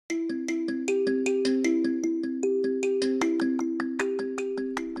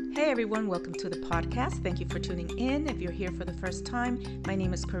everyone, welcome to the podcast. Thank you for tuning in. If you're here for the first time, my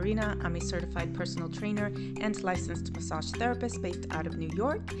name is Karina. I'm a certified personal trainer and licensed massage therapist based out of New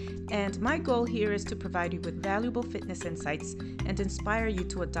York. And my goal here is to provide you with valuable fitness insights and inspire you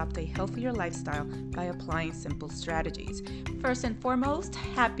to adopt a healthier lifestyle by applying simple strategies. First and foremost,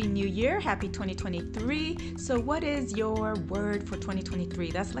 Happy New Year, Happy 2023. So what is your word for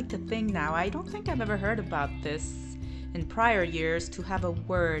 2023? That's like the thing now. I don't think I've ever heard about this in prior years, to have a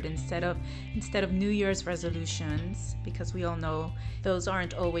word instead of New Year's resolutions, because we all know those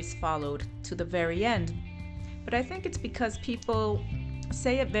aren't always followed to the very end. But I think it's because people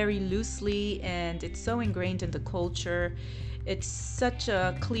say it very loosely and it's so ingrained in the culture. It's such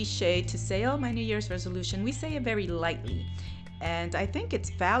a cliche to say, oh, my New Year's resolution. We say it very lightly. And I think its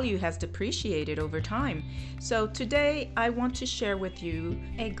value has depreciated over time. So today I want to share with you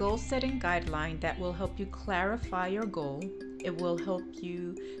a goal-setting guideline that will help you clarify your goal. It will help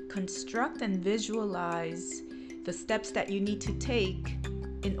you construct and visualize the steps that you need to take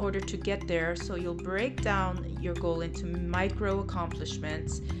in order to get there. So you'll break down your goal into micro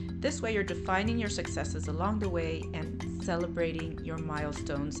accomplishments. This way you're defining your successes along the way and celebrating your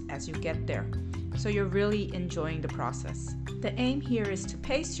milestones as you get there. So you're really enjoying the process. The aim here is to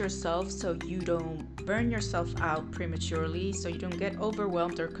pace yourself so you don't burn yourself out prematurely, so you don't get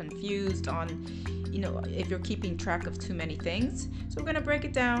overwhelmed or confused on, if you're keeping track of too many things. So we're going to break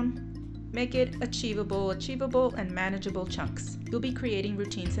it down, make it achievable and manageable chunks. You'll be creating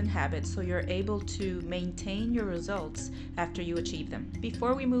routines and habits so you're able to maintain your results after you achieve them.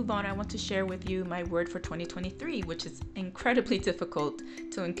 Before we move on, I want to share with you my word for 2023, which is incredibly difficult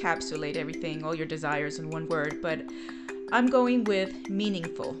to encapsulate everything, all your desires in one word, but I'm going with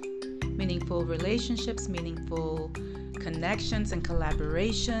meaningful. Meaningful relationships, meaningful connections and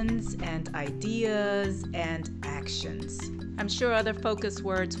collaborations and ideas and actions. I'm sure other focus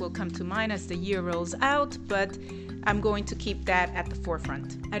words will come to mind as the year rolls out, but I'm going to keep that at the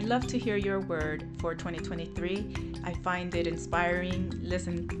forefront. I'd love to hear your word for 2023. I find it inspiring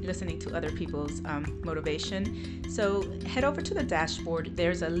listening to other people's motivation. So head over to the dashboard.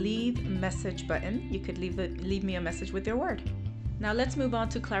 There's a leave message button. You could leave me a message with your word. Now let's move on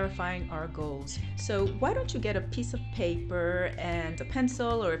to clarifying our goals. So why don't you get a piece of paper and a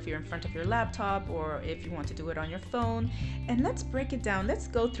pencil, or if you're in front of your laptop, or if you want to do it on your phone, and let's break it down. Let's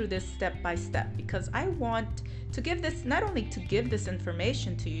go through this step by step, because I want to give this, not only to give this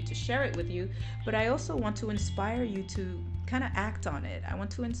information to you, to share it with you, but I also want to inspire you to kind of act on it. I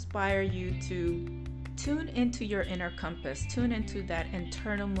want to inspire you to tune into your inner compass, tune into that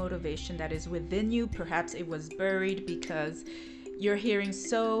internal motivation that is within you. Perhaps it was buried because you're hearing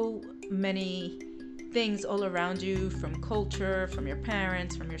so many things all around you, from culture, from your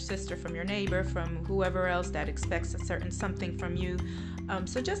parents, from your sister, from your neighbor, from whoever else that expects a certain something from you.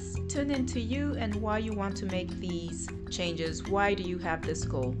 So just tune into you and why you want to make these changes. Why do you have this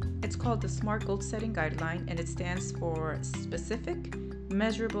goal? It's called the SMART Goal Setting Guideline, and it stands for specific,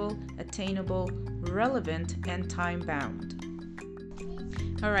 measurable, attainable, relevant, and time-bound.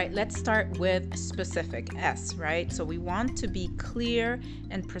 All right, let's start with specific, S, right? So we want to be clear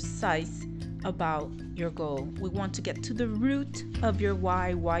and precise about your goal. We want to get to the root of your why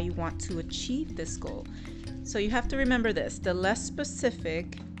you want to achieve this goal. So you have to remember this: the less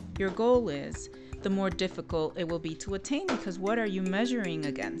specific your goal is, the more difficult it will be to attain, because what are you measuring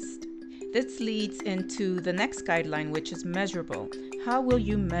against? This leads into the next guideline, which is measurable. How will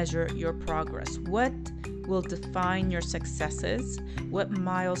you measure your progress? What will define your successes? What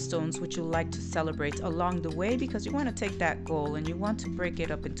milestones would you like to celebrate along the way? Because you want to take that goal and you want to break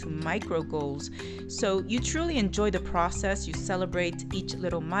it up into micro goals. So you truly enjoy the process. You celebrate each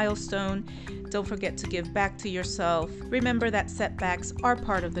little milestone. Don't forget to give back to yourself. Remember that setbacks are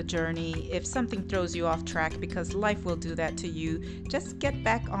part of the journey. If something throws you off track, because life will do that to you, just get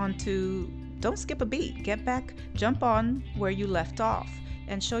back don't skip a beat. Get back, jump on where you left off,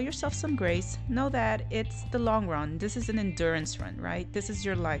 and show yourself some grace. Know that it's the long run. This is an endurance run, right? This is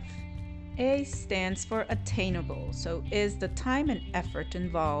your life. A stands for attainable. So is the time and effort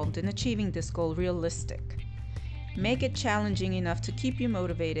involved in achieving this goal realistic? Make it challenging enough to keep you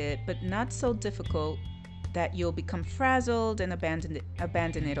motivated, but not so difficult that you'll become frazzled and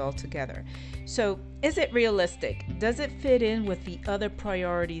abandon it altogether. So is it realistic? Does it fit in with the other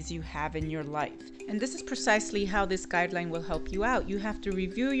priorities you have in your life? And this is precisely how this guideline will help you out. You have to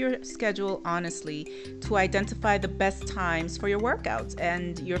review your schedule honestly to identify the best times for your workouts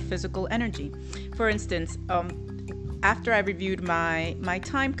and your physical energy. For instance, after I reviewed my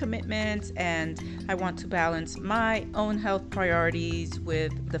time commitments and I want to balance my own health priorities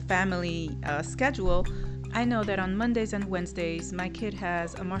with the family schedule, I know that on Mondays and Wednesdays, my kid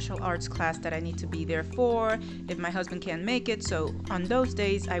has a martial arts class that I need to be there for if my husband can't make it. So on those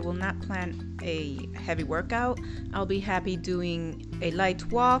days, I will not plan a heavy workout. I'll be happy doing a light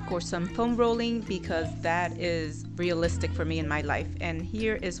walk or some foam rolling because that is realistic for me in my life. And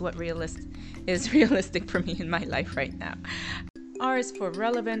here is what is realistic for me in my life right now. R is for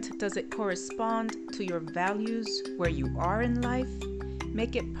relevant. Does it correspond to your values where you are in life?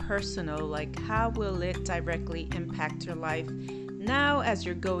 Make it personal, like how will it directly impact your life now as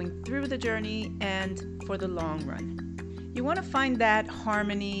you're going through the journey and for the long run. You want to find that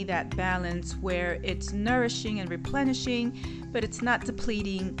harmony, that balance where it's nourishing and replenishing, but it's not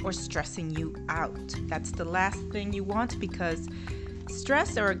depleting or stressing you out. That's the last thing you want because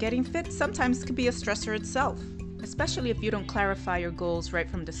stress or getting fit sometimes could be a stressor itself. Especially if you don't clarify your goals right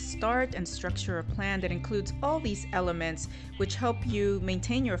from the start and structure a plan that includes all these elements which help you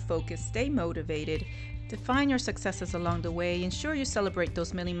maintain your focus, stay motivated, define your successes along the way, ensure you celebrate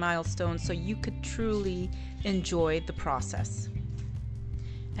those many milestones so you could truly enjoy the process.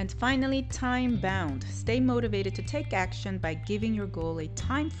 And finally, time bound. Stay motivated to take action by giving your goal a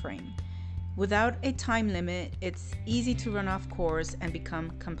time frame. Without a time limit, it's easy to run off course and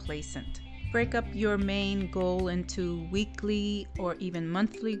become complacent. Break up your main goal into weekly or even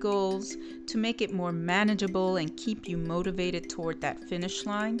monthly goals to make it more manageable and keep you motivated toward that finish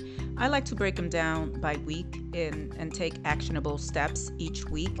line. I like to break them down by week and take actionable steps each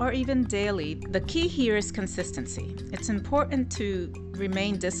week or even daily. The key here is consistency. It's important to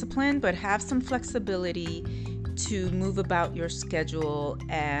remain disciplined but have some flexibility to move about your schedule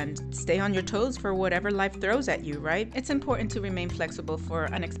and stay on your toes for whatever life throws at you, right? It's important to remain flexible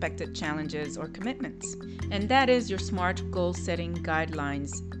for unexpected challenges or commitments. And that is your SMART goal setting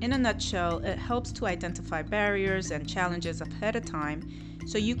guidelines. In a nutshell, it helps to identify barriers and challenges ahead of time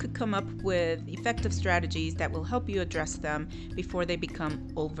so you could come up with effective strategies that will help you address them before they become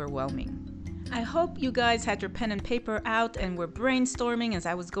overwhelming. I hope you guys had your pen and paper out and were brainstorming as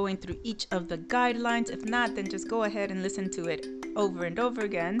I was going through each of the guidelines. If not, then just go ahead and listen to it over and over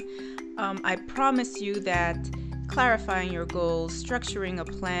again. I promise you that clarifying your goals, structuring a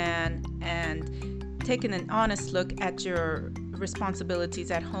plan, and taking an honest look at your responsibilities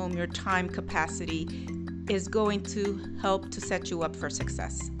at home, your time capacity, is going to help to set you up for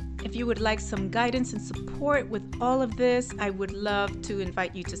success. If you would like some guidance and support with all of this, I would love to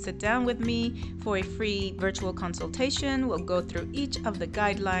invite you to sit down with me for a free virtual consultation. We'll go through each of the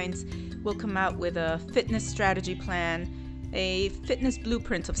guidelines. We'll come out with a fitness strategy plan, a fitness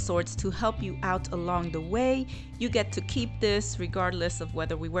blueprint of sorts to help you out along the way. You get to keep this regardless of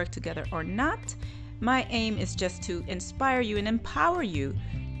whether we work together or not. My aim is just to inspire you and empower you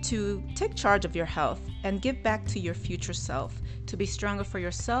to take charge of your health and give back to your future self, to be stronger for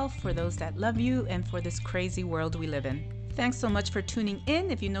yourself, for those that love you, and for this crazy world we live in. Thanks so much for tuning in.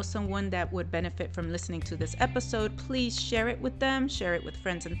 If you know someone that would benefit from listening to this episode, please share it with them. Share it with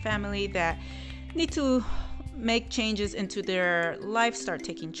friends and family that need to make changes into their life, start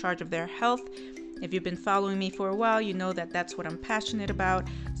taking charge of their health. If you've been following me for a while, you know that that's what I'm passionate about,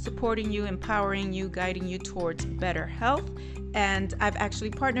 supporting you, empowering you, guiding you towards better health. And I've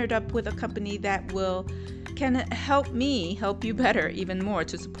actually partnered up with a company that can help me help you better even more,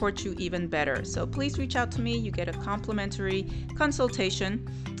 to support you even better. So please reach out to me. You get a complimentary consultation.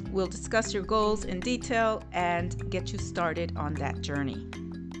 We'll discuss your goals in detail and get you started on that journey.